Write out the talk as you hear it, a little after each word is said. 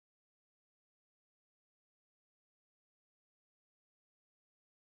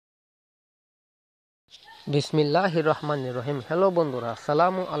বিসমিল্লাহির রহমানির রহিম। হ্যালো বন্ধুরা,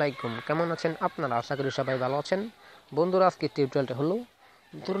 আসসালামু আলাইকুম। কেমন আছেন আপনারা? আশা করি সবাই ভালো আছেন। বন্ধুরা, আজকে টিউটোরিয়ালটা হলো,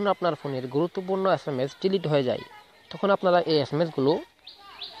 ধরুন আপনার ফোনের গুরুত্বপূর্ণ এসএমএস ডিলিট হয়ে যায়, তখন আপনারা এই এসএমএসগুলো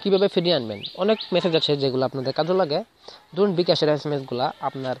কীভাবে ফিরিয়ে আনবেন। অনেক মেসেজ আছে যেগুলো আপনাদের কাজে লাগে। ধরুন বিকাশের এসএমএসগুলো,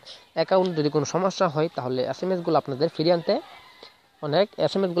 আপনার অ্যাকাউন্ট যদি কোনো সমস্যা হয় তাহলে এসএমএসগুলো আপনাদের ফিরিয়ে আনতে অনেক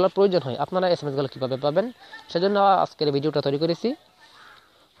এসএমএসগুলোর প্রয়োজন হয়। আপনারা এসএমএসগুলো কীভাবে পাবেন, সেজন্য আজকের ভিডিওটা তৈরি করেছি।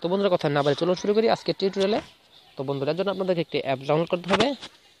 তো বন্ধুরা, কথা না বলে চলুন শুরু করি আজকের টিউটোরিয়ালে। তো বন্ধুরা, জন্য আপনাদেরকে একটি অ্যাপ ডাউনলোড করতে হবে।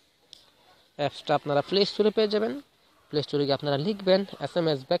 অ্যাপসটা আপনারা প্লে স্টোরে পেয়ে যাবেন। প্লে স্টোরে গিয়ে আপনারা লিখবেন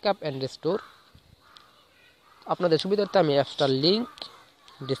SMS ব্যাকআপ অ্যান্ড রিস্টোর। আপনাদের সুবিধার্থে আমি অ্যাপসটার লিঙ্ক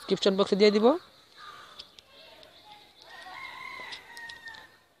ডিসক্রিপশন বক্সে দিয়ে দিব।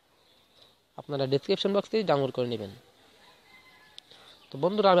 আপনারা ডিসক্রিপশন বক্স থেকে ডাউনলোড করে নেবেন। তো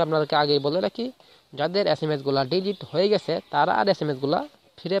বন্ধুরা, আমি আপনাদেরকে আগেই বলে রাখি, যাদের এসএমএসগুলো ডিলিট হয়ে গেছে তারা আর এসএমএসগুলো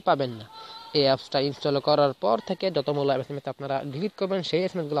ফিরে পাবেন না। এই অ্যাপসটা ইনস্টল করার পর থেকে যতগুলো এসএমএস আপনারা ডিলিট করবেন সেই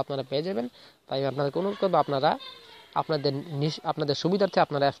এসএমএসগুলো আপনারা পেয়ে যাবেন। তাই আপনাদের অনুরোধ করবো, আপনারা আপনাদের সুবিধার্থে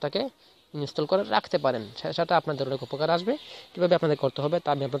আপনারা অ্যাপসটাকে ইনস্টল করে রাখতে পারেন। সেটা আপনাদের অনেক উপকার আসবে। কীভাবে আপনাদের করতে হবে তা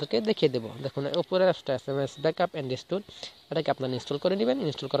আমি আপনাদেরকে দেখিয়ে দেবো। দেখুন, উপরে অ্যাপসটা SMS ব্যাকআপ অ্যান্ড রিস্টোর, এটাকে আপনারা ইনস্টল করে নেবেন।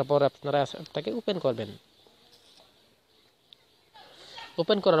 ইনস্টল করার পর আপনারা অ্যাপটাকে ওপেন করবেন।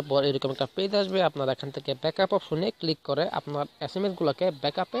 ওপেন করার পর এরকম একটা পেজ আসবে। আপনারা এখান থেকে ব্যাকআপ অপশনে ক্লিক করে আপনার এসএমএসগুলোকে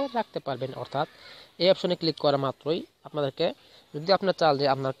ব্যাকআপে রাখতে পারবেন। অর্থাৎ এই অপশনে ক্লিক করা মাত্রই আপনাদেরকে, যদি আপনার চান যে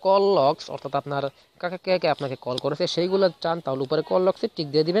আপনার কল লগস, অর্থাৎ আপনার কে আপনাকে কল করেছে সেইগুলো চান, তাহলে উপরে কল লগসে টিক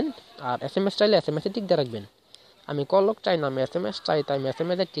দিয়ে দিবেন। আর SMS চাইলে SMS এ টিক দিয়ে রাখবেন। আমি কল লগ চাই না, আমি SMS চাই, তাই আমি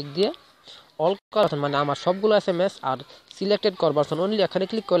SMS এ টিক দিয়ে অল করবেন, মানে আমার সবগুলো SMS আর সিলেক্টেড করবারসন অনলি এখানে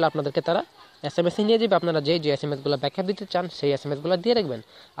ক্লিক করলে আপনাদেরকে তারা SMS নিয়ে যাবে। আপনারা যে এসএমএসগুলো ব্যাকআপ দিতে চান সেই এসএমএসগুলো দিয়ে রাখবেন।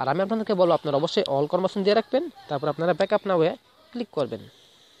 আর আমি আপনাদেরকে বলবো, আপনারা অবশ্যই অল কনভার্সন দিয়ে রাখবেন, তারপর আপনারা ব্যাকআপ নাও ক্লিক করবেন।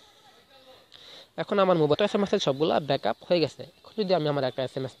 এখন আমার মোবাইল SMS এর সবগুলো ব্যাকআপ হয়ে গেছে। এখন যদি আমি আমার একটা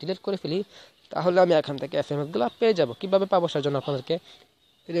SMS ডিলিট করে ফেলি, তাহলে আমি এখান থেকে এসএমএসগুলো পেয়ে যাব। কীভাবে পাবো, সেজন্য আপনাদেরকে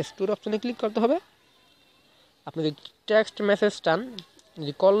রেস্টোর অপশনে ক্লিক করতে হবে। আপনি যদি টেক্সট মেসেজ চান,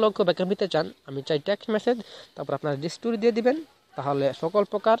 যদি কল লগ ব্যাকআপ দিতে চান, আমি চাই টেক্সট মেসেজ, তারপর আপনারা রিস্টোর দিয়ে দিবেন। তাহলে সকল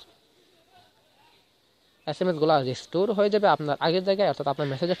প্রকার এসএমএসগুলো রিস্টোর হয়ে যাবে আপনার আগের জায়গায়, অর্থাৎ আপনার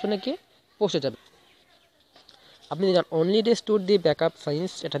মেসেজ অপশনে গিয়ে পৌঁছে যাবে। আপনি যদি অনলি রিস্টোর দিয়ে ব্যাকআপ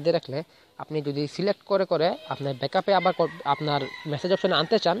সাইন্স এটা দিয়ে রাখলে, আপনি যদি সিলেক্ট করে করে আপনার ব্যাকআপে আবার আপনার মেসেজ অপশনে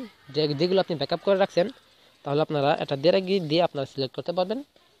আনতে চান, যেগুলো আপনি ব্যাকআপ করে রাখছেন, তাহলে আপনারা এটা দিয়ে আপনারা সিলেক্ট করতে পারবেন।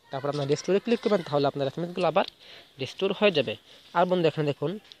 তারপর আপনার রিস্টোরে ক্লিক করবেন, তাহলে আপনার এসএমএসগুলো আবার রিস্টোর হয়ে যাবে। আর বন্ধু, এখানে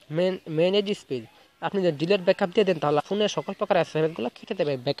দেখুন ম্যানেজ স্পিড। আপনি যদি ডিলেট ব্যাকআপ দিয়ে দেন, তাহলে ফোনের সকল প্রকার এসএমএসগুলো কেটে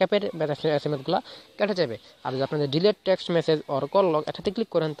যাবে, ব্যাকআপের এসএমএসগুলো কেটে যাবে। আর যদি আপনাদের delete text message or call log এটাতে ক্লিক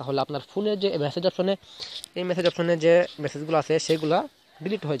করেন, তাহলে আপনার ফোনের যে মেসেজ অপশনে যে মেসেজগুলো আছে সেগুলো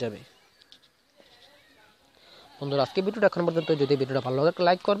ডিলিট হয়ে যাবে। বন্ধুরা, আজকে ভিডিওটা এখন পর্যন্ত। যদি ভিডিওটা ভালো লাগে একটা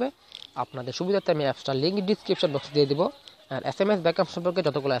লাইক করবে। আপনাদের সুবিধার্থে আমি অ্যাপসটার লিঙ্ক ডিসক্রিপশন বক্সে দিয়ে দিব। আর SMS ব্যাকআপ সম্পর্কে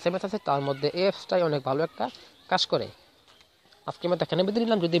যতগুলো SMS আছে তার মধ্যে এই অ্যাপসটাই অনেক ভালো একটা কাজ করে। আজকে আমি এখানে বিদায়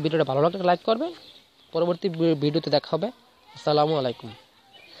নিলাম। যদি ভিডিওটা ভালো লাগে লাইক করবে। পরবর্তী ভিডিওতে দেখা হবে। আসসালামু আলাইকুম।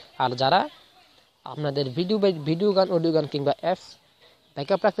 আর যারা আপনাদের ভিডিও গান, অডিও গান কিংবা অ্যাপস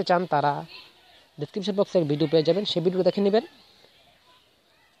ব্যাকআপ রাখতে চান, তারা ডিসক্রিপশন বক্সে ভিডিও পেয়ে যাবেন, সেই ভিডিও দেখে নেবেন।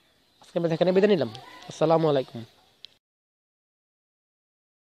 আজকে আমি এখানে বিদায় নিলাম। আসসালামু আলাইকুম।